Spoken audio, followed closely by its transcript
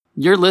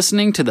You're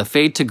listening to the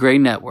Fade to Gray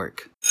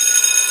Network.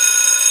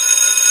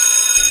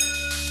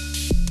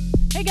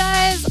 Hey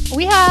guys,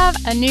 we have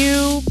a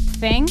new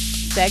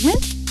segment,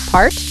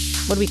 part?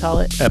 What do we call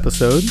it?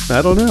 Episode?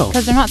 I don't know.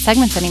 Because they're not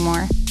segments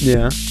anymore.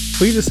 Yeah.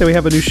 We can just say we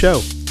have a new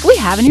show. We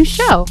have a new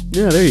show.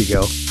 Yeah, there you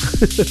go.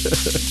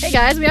 Hey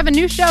guys, we have a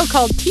new show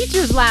called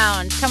Teacher's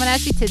Lounge coming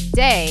at you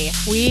today.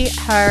 We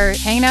are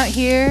hanging out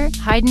here,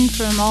 hiding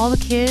from all the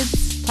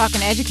kids,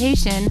 talking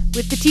education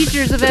with the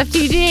teachers of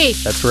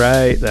FTG.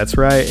 That's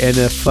right. And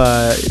if,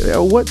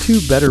 what two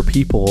better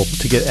people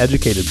to get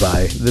educated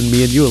by than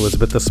me and you,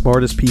 Elizabeth, the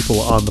smartest people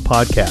on the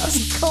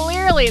podcast?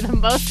 Clearly the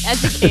most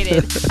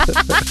educated.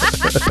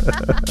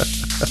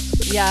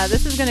 Yeah,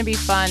 this is going to be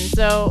fun.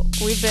 So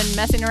we've been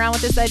messing around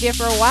with this idea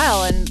for a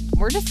while, and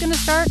we're just going to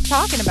start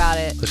talking about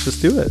it. Let's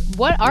just do it.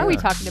 What are we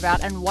talking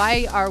about, and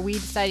why are we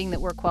deciding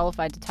that we're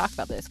qualified to talk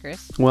about this,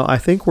 Chris? Well, I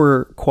think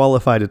we're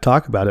qualified to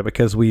talk about it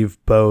because we've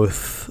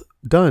both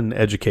done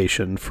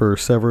education for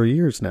several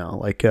years now.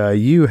 Like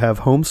you have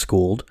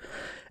homeschooled,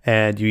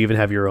 and you even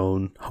have your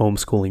own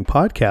homeschooling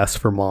podcast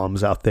for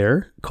moms out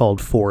there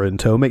called Four in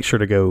Tow. Make sure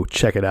to go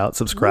check it out,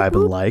 subscribe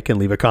and like, and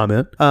leave a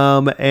comment.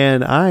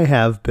 And I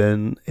have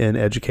been in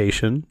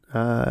education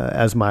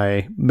as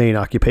my main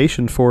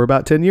occupation for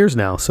about 10 years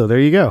now. So there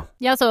you go.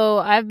 Yeah, so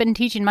I've been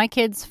teaching my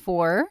kids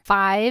for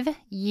 5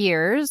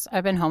 years.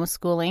 I've been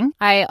homeschooling.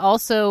 I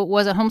also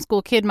was a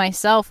homeschool kid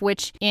myself,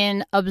 which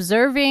in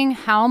observing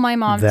how my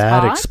mom taught...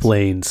 That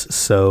explains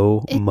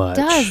so much.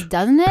 It does,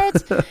 doesn't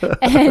it?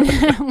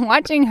 And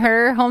watching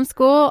her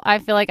homeschool, I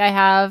feel like I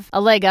have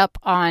a leg up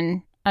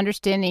on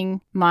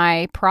understanding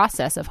my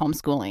process of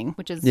homeschooling,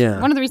 which is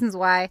one of the reasons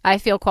why I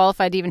feel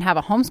qualified to even have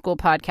a homeschool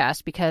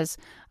podcast, because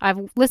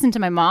I've listened to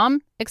my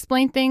mom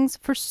explain things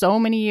for so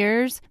many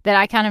years that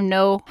I kind of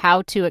know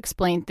how to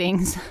explain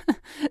things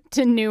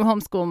to new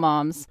homeschool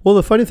moms. Well,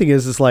 the funny thing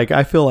is like,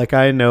 I feel like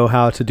I know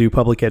how to do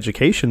public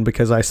education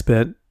because I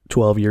spent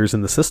 12 years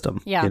in the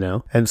system, you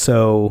know? And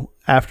so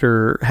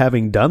after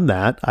having done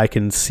that, I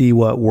can see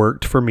what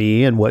worked for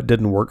me and what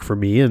didn't work for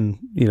me, and,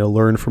 you know,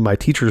 learn from my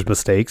teachers'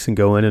 mistakes and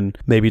go in and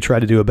maybe try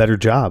to do a better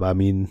job. I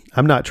mean,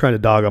 I'm not trying to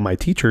dog on my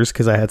teachers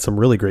because I had some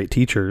really great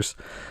teachers.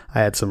 I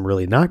had some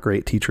really not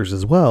great teachers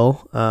as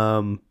well.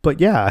 But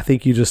yeah, I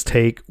think you just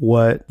take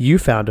what you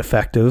found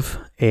effective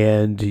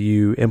and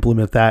you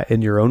implement that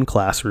in your own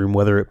classroom,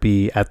 whether it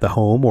be at the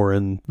home or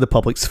in the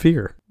public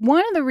sphere.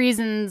 One of the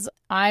reasons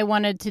I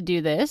wanted to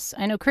do this,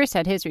 I know Chris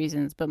had his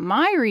reasons, but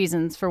my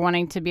reasons for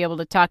wanting to be able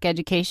to talk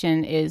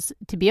education is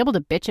to be able to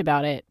bitch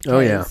about it. Oh,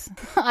 yeah.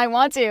 I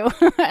want to.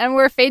 And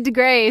we're Fade to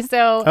Gray.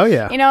 So,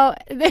 you know,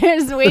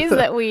 there's ways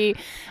that we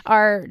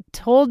are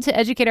told to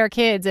educate our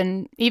kids.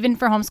 And even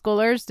for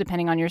homeschoolers,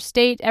 depending on your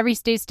state, every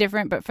state's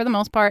different. But for the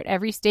most part,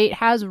 every state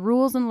has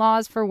rules and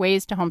laws for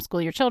ways to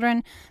homeschool your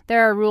children.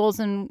 There are rules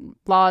and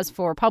laws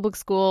for public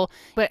school.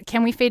 But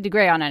can we fade to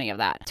gray on any of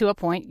that? To a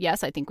point,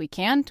 yes, I think we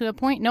can. To a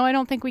point, no, I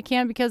don't think we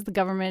can, because the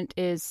government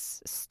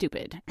is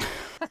stupid.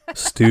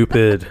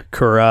 Stupid,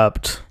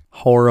 corrupt,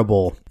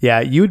 horrible. Yeah,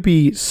 you would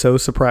be so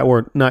surprised,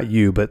 or not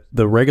you, but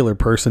the regular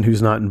person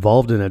who's not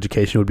involved in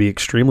education would be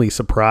extremely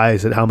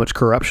surprised at how much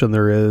corruption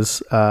there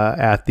is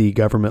at the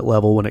government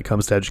level when it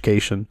comes to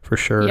education, for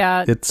sure.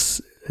 Yeah.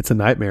 It's a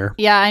nightmare.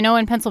 Yeah, I know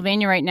in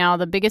Pennsylvania right now,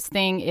 the biggest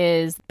thing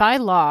is by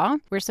law,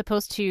 we're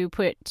supposed to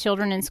put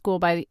children in school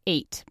by the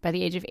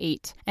age of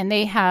 8. And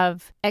they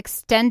have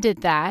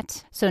extended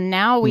that. So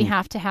now we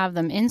have to have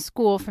them in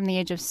school from the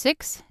age of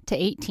 6 to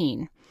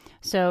 18.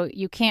 So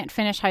you can't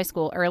finish high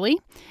school early,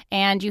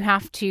 and you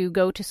have to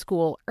go to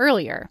school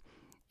earlier.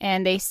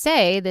 And they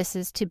say this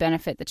is to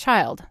benefit the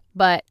child,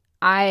 but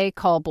I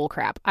call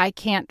bullcrap. I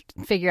can't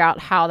figure out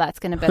how that's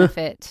going to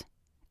benefit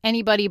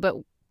anybody but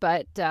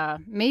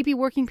maybe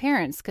working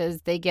parents,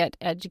 because they get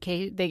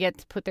educated, they get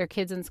to put their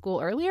kids in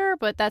school earlier,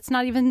 but that's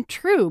not even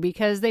true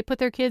because they put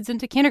their kids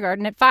into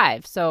kindergarten at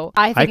 5. So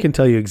I can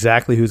tell you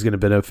exactly who's going to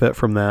benefit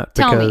from that.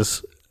 Tell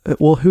because me.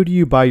 Well, who do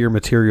you buy your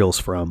materials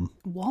from?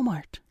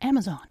 Walmart,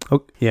 Amazon.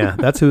 Oh, yeah,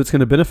 that's who it's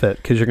going to benefit,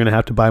 because you're going to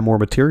have to buy more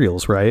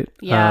materials, right?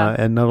 Yeah.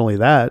 And not only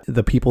that,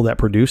 the people that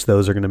produce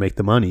those are going to make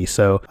the money.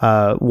 So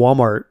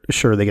Walmart,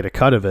 sure, they get a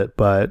cut of it,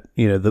 but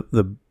you know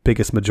the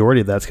biggest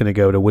majority of that's going to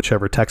go to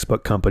whichever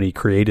textbook company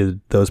created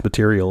those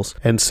materials.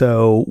 And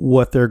so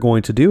what they're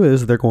going to do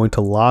is they're going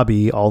to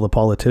lobby all the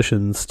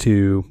politicians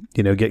to,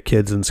 you know, get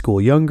kids in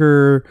school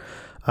younger,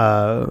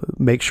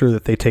 make sure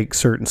that they take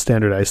certain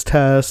standardized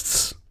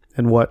tests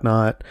and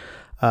whatnot.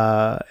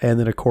 And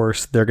then, of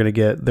course, they're going to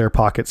get their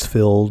pockets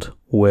filled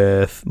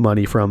with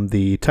money from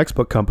the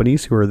textbook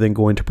companies, who are then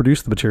going to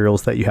produce the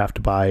materials that you have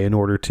to buy in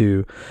order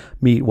to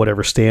meet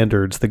whatever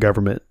standards the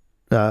government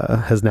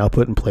has now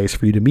put in place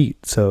for you to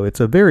meet. So it's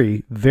a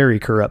very, very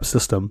corrupt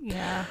system.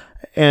 Yeah.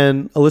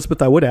 And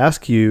Elizabeth, I would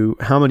ask you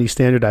how many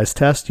standardized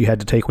tests you had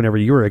to take whenever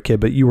you were a kid,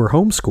 but you were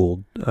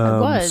homeschooled. I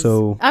was.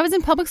 So I was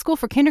in public school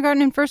for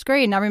kindergarten and first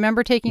grade, and I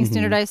remember taking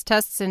standardized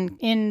tests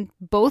in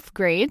both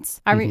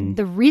grades.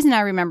 The reason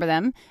I remember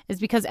them is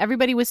because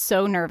everybody was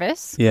so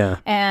nervous. Yeah.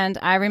 And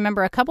I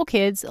remember a couple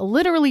kids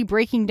literally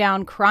breaking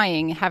down,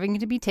 crying, having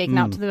to be taken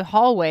out to the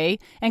hallway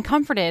and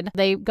comforted.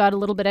 They got a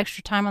little bit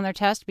extra time on their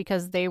test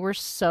because they were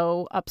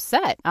so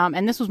upset.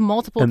 And this was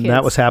multiple kids. And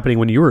that was happening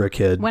when you were a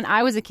kid. When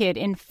I was a kid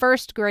in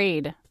first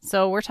grade.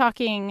 So we're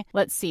talking,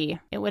 let's see,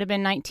 it would have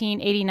been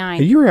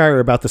 1989. You and I are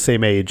about the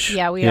same age.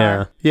 Yeah, we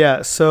are.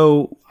 Yeah.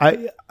 So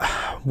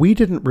we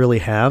didn't really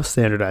have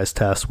standardized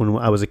tests when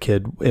I was a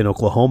kid in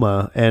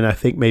Oklahoma. And I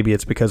think maybe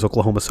it's because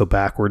Oklahoma's so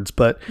backwards,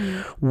 but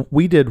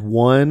we did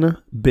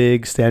one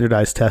big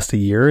standardized test a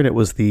year, and it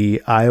was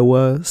the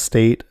Iowa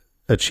State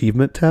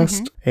Achievement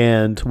Test.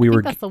 And I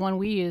think that's the one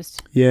we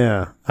used.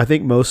 Yeah. I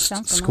think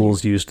most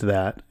schools used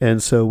that.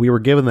 And so we were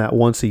given that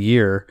once a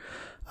year.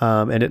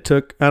 And it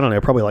took, I don't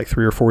know, probably like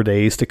 3 or 4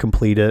 days to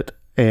complete it.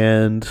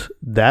 And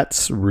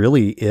that's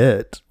really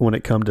it when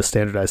it comes to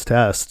standardized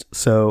tests.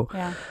 So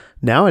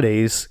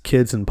nowadays,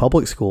 kids in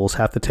public schools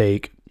have to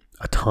take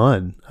a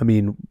ton. I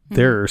mean,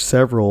 there are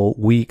several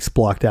weeks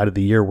blocked out of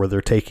the year where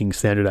they're taking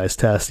standardized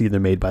tests either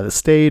made by the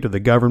state or the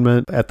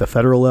government at the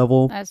federal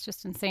level. That's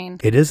just insane.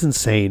 It is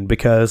insane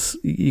because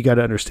you got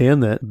to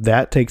understand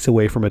that takes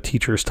away from a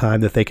teacher's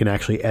time that they can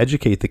actually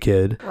educate the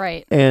kid.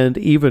 Right. And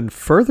even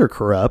further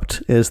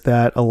corrupt is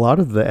that a lot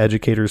of the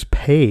educators'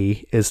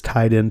 pay is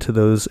tied into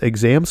those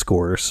exam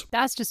scores.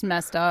 That's just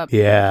messed up.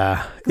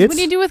 Yeah. What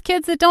do you do with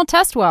kids that don't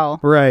test well?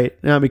 Right.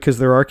 Now, because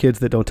there are kids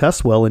that don't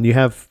test well, and you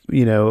have,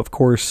 of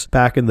course,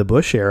 back in the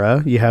Bush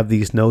era, you have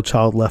these No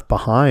Child Left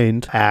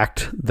Behind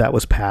Act that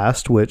was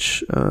passed,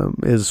 which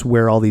is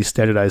where all these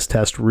standardized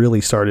tests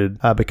really started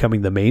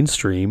becoming the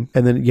mainstream.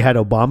 And then you had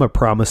Obama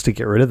promise to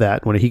get rid of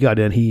that. When he got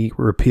in, he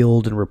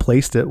repealed and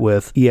replaced it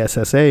with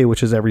ESSA,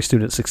 which is Every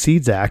Student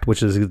Succeeds Act,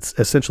 which is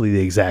essentially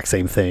the exact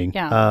same thing.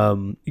 Yeah.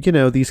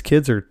 These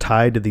kids are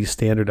tied to these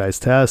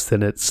standardized tests,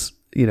 and it's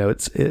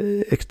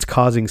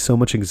causing so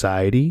much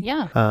anxiety.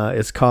 Yeah.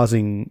 It's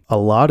causing a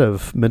lot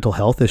of mental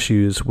health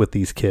issues with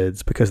these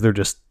kids because they're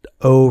just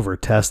over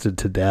tested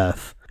to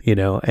death.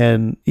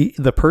 And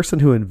the person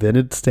who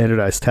invented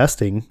standardized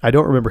testing, I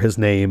don't remember his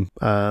name,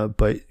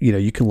 but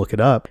you can look it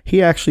up.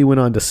 He actually went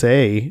on to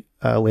say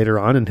later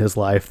on in his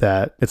life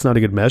that it's not a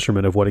good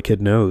measurement of what a kid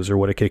knows or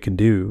what a kid can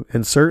do.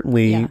 And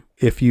certainly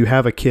if you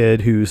have a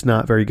kid who's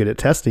not very good at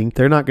testing,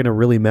 they're not going to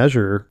really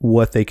measure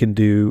what they can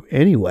do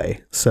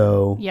anyway.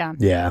 So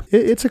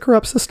it's a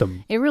corrupt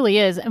system. It really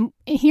is. And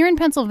here in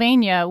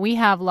Pennsylvania, we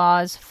have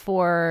laws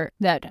for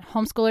that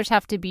homeschoolers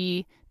have to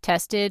be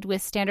tested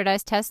with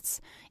standardized tests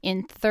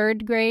in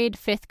 3rd grade,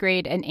 5th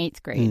grade, and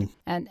 8th grade.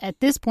 And at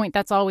this point,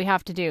 that's all we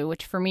have to do,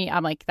 which for me,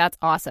 I'm like, that's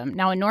awesome.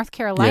 Now in North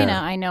Carolina,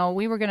 I know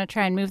we were going to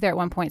try and move there at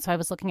one point, so I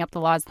was looking up the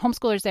laws.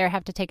 Homeschoolers there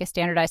have to take a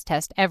standardized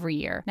test every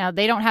year. Now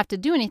they don't have to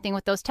do anything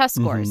with those test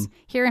scores.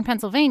 Here in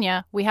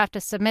Pennsylvania, we have to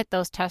submit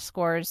those test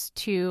scores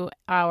to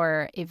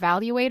our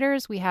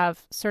evaluators. We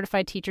have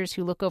certified teachers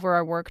who look over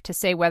our work to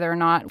say whether or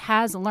not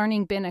has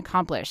learning been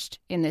accomplished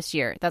in this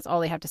year. That's all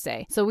they have to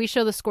say. So we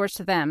show the scores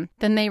to them.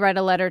 Then they write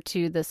a letter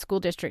to the school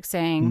district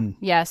saying,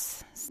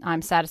 yes,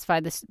 I'm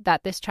satisfied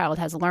that this child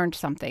has learned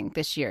something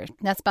this year.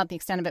 That's about the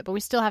extent of it. But we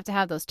still have to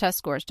have those test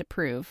scores to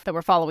prove that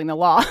we're following the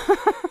law.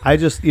 I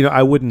just,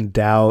 I wouldn't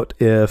doubt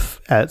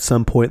if at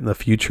some point in the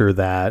future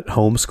that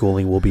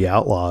homeschooling will be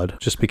outlawed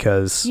just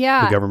because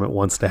the government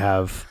wants to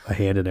have a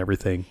hand in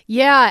everything.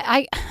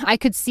 Yeah, I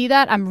could see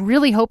that. I'm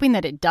really hoping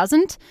that it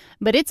doesn't,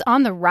 but it's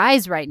on the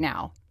rise right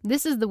now.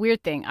 This is the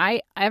weird thing.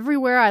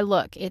 Everywhere I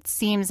look, it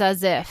seems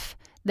as if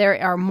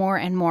there are more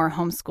and more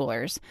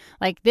homeschoolers.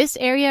 Like this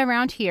area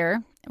around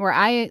here where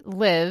I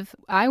live,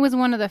 I was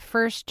one of the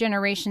first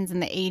generations in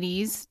the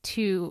 80s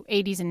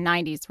and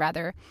 90s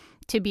rather,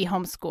 to be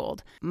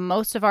homeschooled.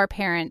 Most of our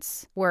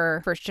parents were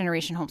first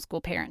generation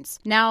homeschool parents.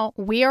 Now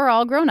we are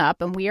all grown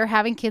up and we are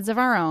having kids of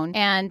our own.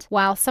 And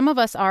while some of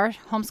us are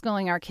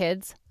homeschooling our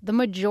kids, the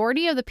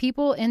majority of the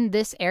people in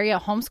this area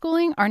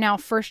homeschooling are now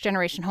first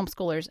generation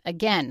homeschoolers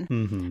again.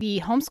 The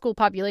homeschool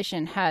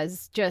population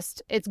has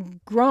it's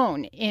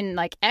grown in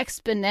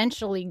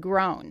exponentially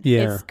grown.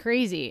 Yeah. It's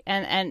crazy.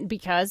 And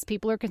because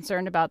people are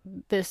concerned about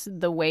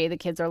the way the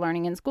kids are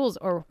learning in schools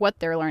or what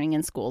they're learning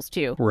in schools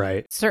too.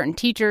 Right. Certain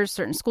teachers,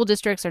 certain school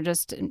districts are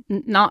just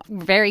not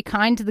very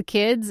kind to the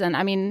kids. And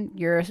I mean,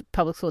 you're a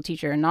public school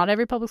teacher and not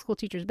every public school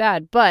teacher is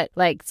bad, but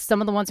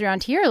some of the ones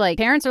around here,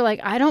 parents are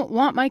I don't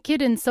want my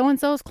kid in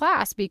so-and-so's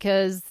class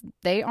because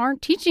they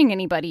aren't teaching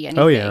anybody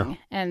anything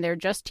and they're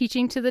just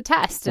teaching to the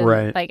test. And,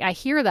 right. I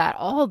hear that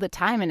all the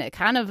time and it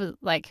kind of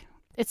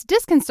it's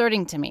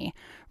disconcerting to me,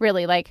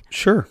 really. Like,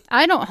 Sure.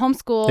 I don't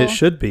homeschool. It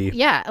should be.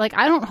 Yeah, like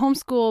I don't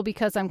homeschool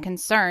because I'm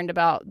concerned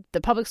about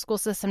the public school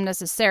system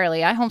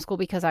necessarily. I homeschool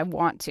because I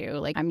want to.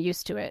 Like, I'm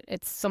used to it.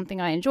 It's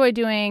something I enjoy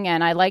doing,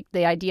 and I like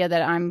the idea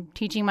that I'm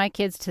teaching my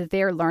kids to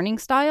their learning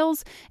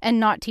styles and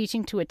not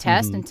teaching to a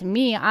test. And to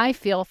me, I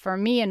feel for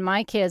me and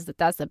my kids that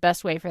that's the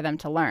best way for them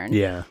to learn.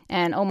 Yeah.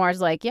 And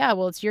Omar's like, yeah,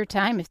 well, it's your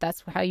time. If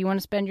that's how you want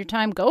to spend your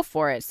time, go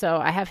for it. So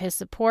I have his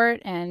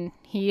support, and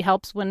he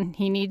helps when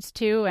he needs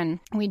to, and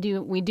we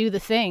do the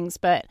things.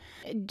 But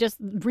just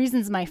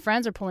reasons my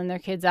friends are pulling their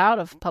kids out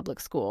of public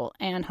school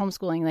and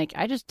homeschooling, like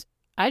I just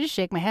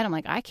shake my head. I'm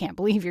like, I can't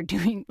believe you're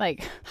doing,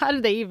 like, how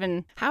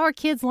are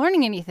kids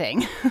learning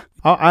anything?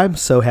 I'm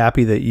so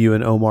happy that you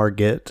and Omar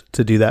get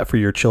to do that for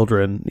your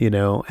children,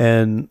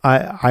 and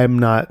I'm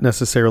not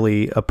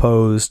necessarily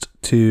opposed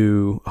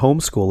to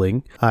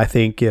homeschooling. I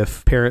think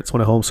if parents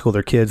want to homeschool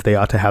their kids, they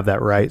ought to have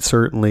that right,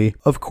 certainly.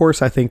 Of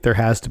course, I think there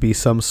has to be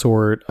some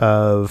sort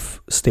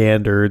of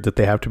standard that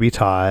they have to be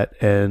taught,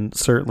 and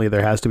certainly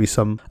there has to be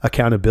some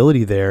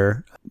accountability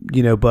there,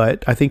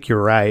 but I think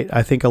you're right.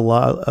 I think a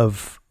lot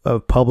of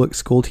public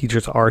school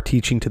teachers are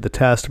teaching to the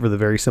test for the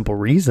very simple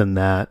reason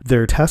that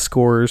their test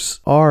scores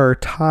are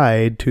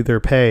tied to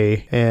their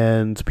pay,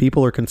 and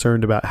people are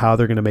concerned about how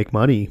they're going to make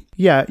money.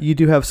 Yeah, you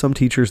do have some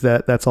teachers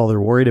that's all they're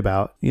worried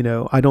about.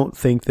 I don't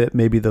think that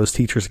maybe those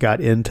teachers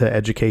got into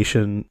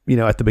education,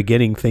 at the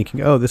beginning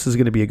thinking, oh, this is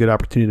going to be a good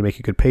opportunity to make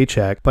a good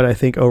paycheck. But I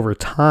think over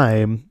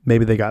time,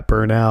 maybe they got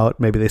burnt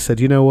out. Maybe they said,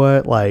 you know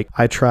what, like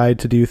I tried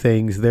to do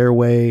things their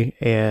way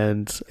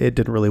and it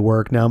didn't really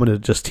work. Now I'm going to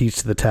just teach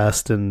to the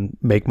test and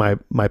make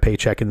my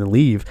paycheck and then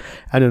leave.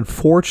 And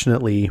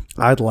unfortunately,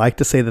 I'd like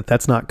to say that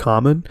that's not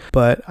common,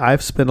 but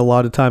I've spent a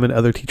lot of time in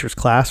other teachers'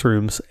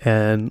 classrooms,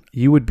 and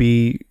you would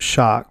be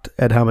shocked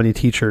at how many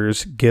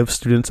teachers give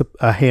students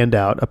a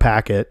handout, a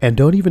packet, and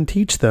don't even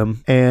teach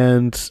them.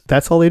 And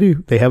that's all they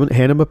do. They hand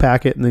them a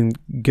packet and then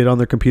get on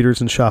their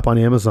computers and shop on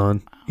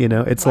Amazon.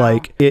 It's Wow.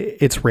 like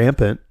it's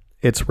rampant.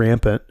 It's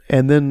rampant.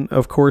 And then,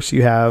 of course,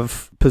 you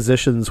have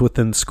positions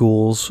within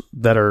schools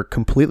that are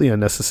completely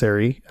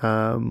unnecessary,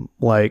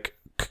 like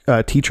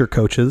teacher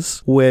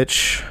coaches,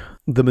 which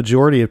the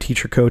majority of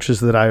teacher coaches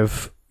that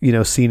I've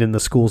seen in the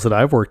schools that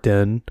I've worked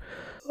in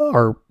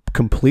are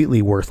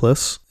completely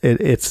worthless.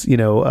 It's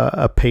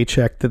a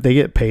paycheck that they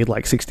get paid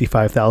like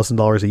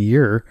 $65,000 a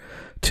year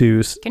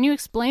to. Can you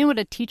explain what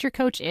a teacher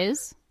coach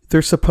is?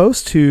 They're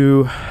supposed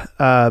to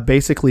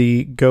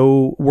basically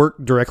go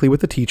work directly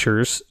with the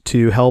teachers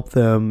to help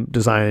them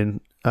design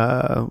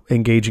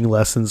engaging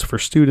lessons for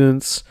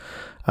students.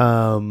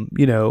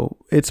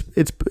 It's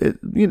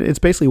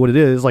basically what it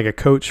is, like a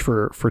coach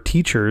for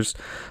teachers.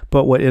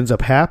 But what ends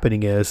up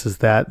happening is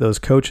that those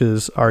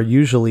coaches are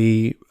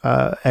usually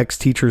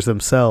ex-teachers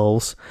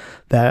themselves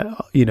that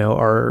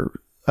are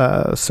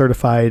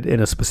certified in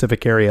a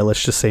specific area.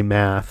 Let's just say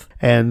math,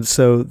 and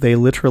so they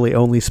literally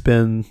only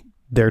spend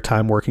their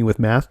time working with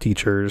math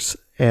teachers,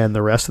 and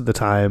the rest of the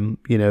time,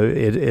 it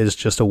is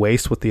just a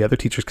waste with the other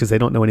teachers because they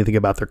don't know anything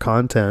about their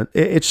content.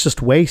 It's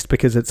just waste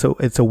because it's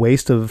a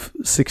waste of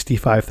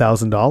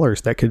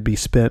 $65,000 that could be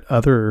spent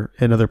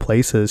in other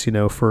places,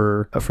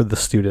 for the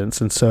students.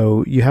 And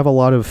so you have a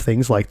lot of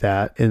things like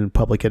that in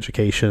public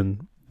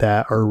education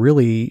that are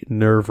really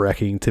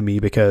nerve-wracking to me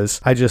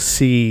because I just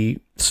see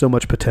so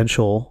much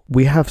potential.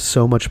 We have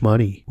so much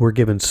money. We're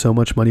given so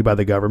much money by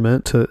the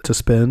government to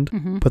spend.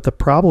 Mm-hmm. But the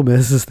problem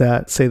is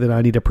that say that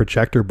I need a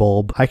projector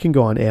bulb. I can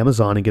go on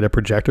Amazon and get a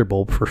projector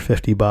bulb for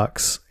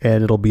 $50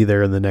 and it'll be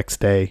there in the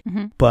next day.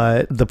 Mm-hmm.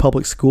 But the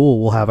public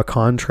school will have a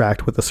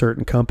contract with a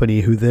certain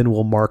company who then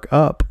will mark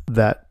up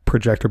that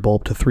projector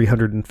bulb to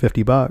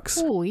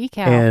 $350. Holy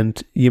cow.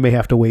 And you may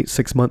have to wait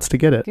 6 months to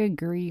get it. Good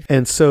grief.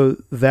 And so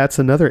that's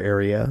another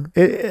area.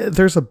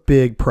 There's a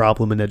big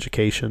problem in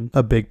education,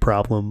 a big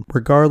problem,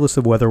 regardless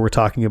of whether we're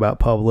talking about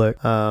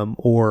public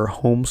or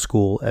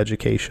homeschool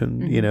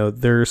education. Mm-hmm.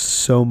 There's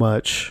so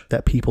much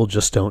that people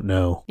just don't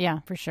know. Yeah,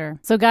 for sure.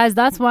 So guys,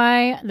 that's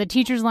why the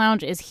Teachers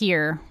Lounge is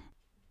here.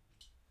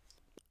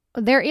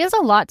 There is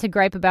a lot to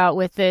gripe about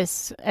with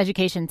this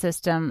education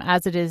system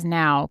as it is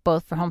now,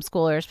 both for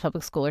homeschoolers,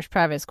 public schoolers,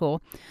 private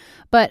school.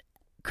 But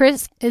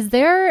Chris, is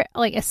there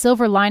like a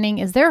silver lining?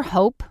 Is there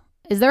hope?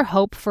 Is there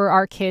hope for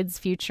our kids'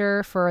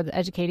 future, for the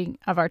educating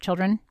of our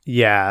children?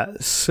 Yeah.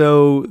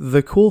 So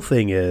the cool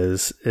thing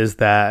is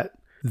that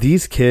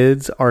these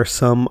kids are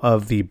some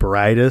of the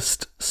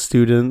brightest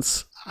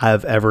students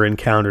I've ever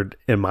encountered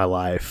in my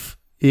life.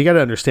 You got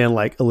to understand,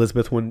 like,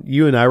 Elizabeth, when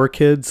you and I were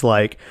kids,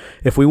 like,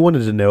 if we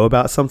wanted to know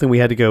about something, we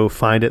had to go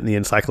find it in the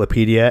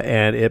encyclopedia,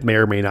 and it may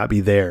or may not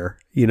be there.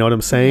 You know what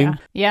I'm saying?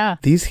 Yeah.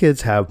 These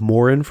kids have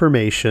more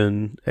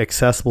information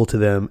accessible to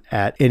them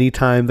at any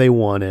time they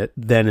want it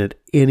than at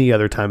any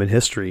other time in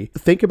history.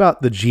 Think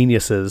about the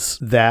geniuses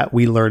that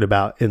we learn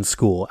about in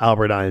school,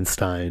 Albert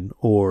Einstein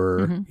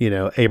or,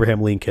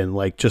 Abraham Lincoln,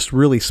 like just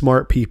really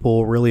smart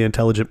people, really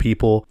intelligent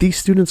people. These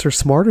students are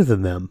smarter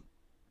than them.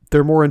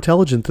 They're more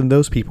intelligent than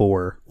those people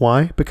were.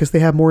 Why? Because they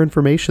have more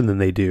information than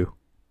they do,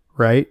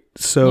 right?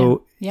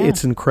 So Yeah.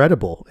 it's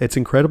incredible. It's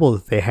incredible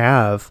that they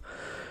have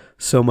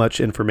so much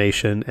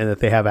information and that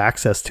they have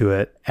access to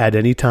it at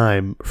any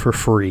time for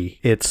free.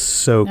 It's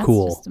so That's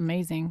cool. just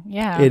amazing.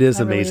 Yeah. It is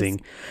that really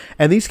amazing.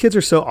 And these kids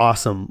are so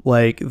awesome.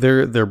 Like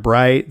they're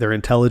bright, they're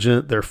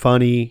intelligent, they're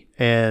funny,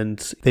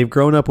 and they've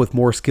grown up with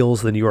more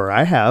skills than you or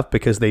I have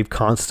because they've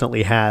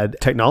constantly had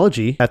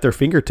technology at their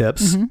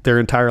fingertips their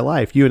entire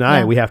life. You and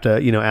I, we have to,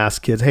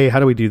 ask kids, hey, how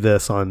do we do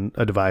this on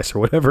a device or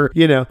whatever,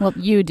 Well,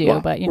 you do,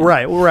 but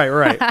Right.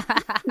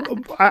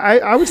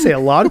 I would say a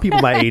lot of people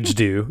my age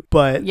do,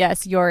 but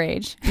yes, your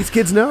age. these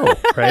kids know,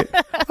 right?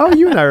 Oh,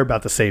 you and I are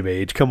about the same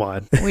age. Come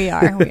on. We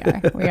are.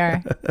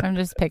 I'm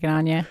just picking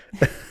on you.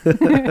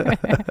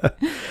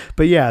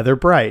 But yeah, they're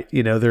bright.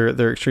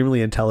 They're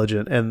extremely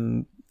intelligent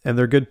and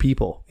they're good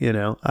people.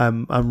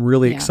 I'm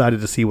really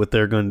excited to see what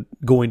they're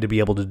going to be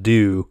able to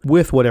do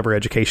with whatever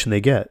education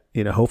they get.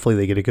 Hopefully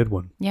they get a good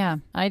one. Yeah,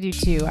 I do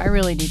too. I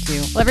really do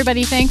too. Well,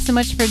 everybody, thanks so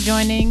much for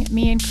joining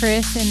me and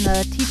Chris in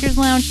the Teacher's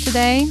Lounge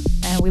today.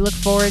 And we look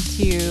forward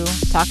to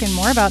talking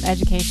more about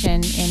education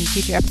in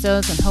future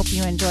episodes and hope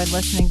you enjoyed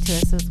listening to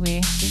us as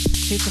we just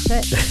shoot the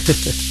shit.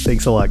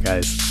 Thanks a lot,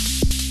 guys.